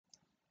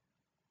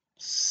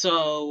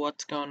So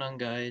what's going on,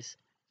 guys?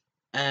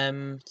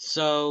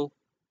 So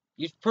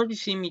you've probably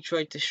seen me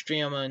try to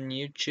stream on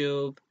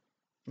YouTube.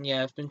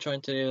 Yeah, I've been trying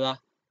to do that,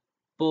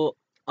 but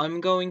I'm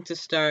going to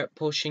start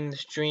pushing the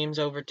streams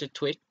over to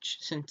Twitch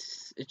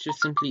since it's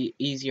just simply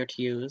easier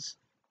to use.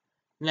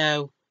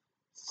 Now,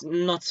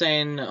 I'm not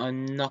saying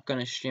I'm not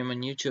going to stream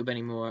on YouTube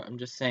anymore. I'm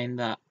just saying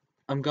that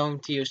I'm going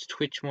to use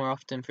Twitch more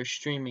often for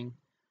streaming.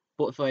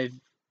 But if I have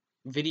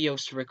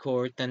videos to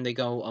record, then they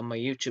go on my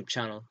YouTube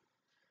channel.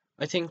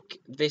 I think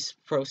this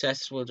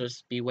process will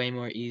just be way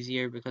more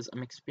easier because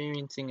I'm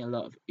experiencing a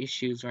lot of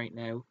issues right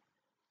now,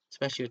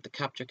 especially with the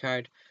capture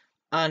card.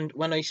 And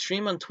when I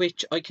stream on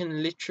Twitch, I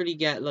can literally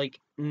get like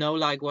no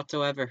lag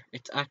whatsoever.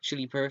 It's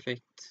actually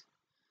perfect.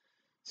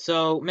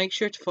 So make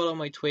sure to follow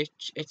my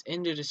Twitch. It's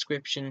in the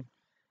description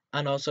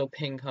and also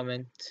pin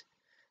comment.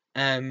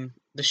 The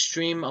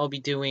stream I'll be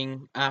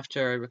doing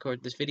after I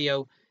record this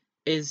video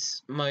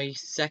is my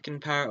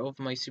second part of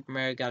my Super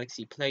Mario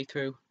Galaxy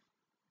playthrough.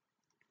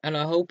 And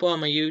I hope all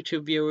my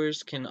YouTube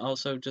viewers can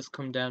also just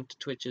come down to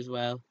Twitch as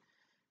well.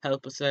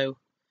 Help us out.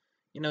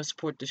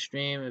 Support the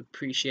stream.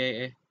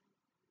 Appreciate it.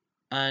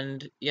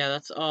 And yeah,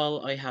 that's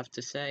all I have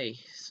to say.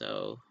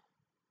 So,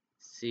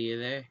 see you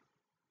there.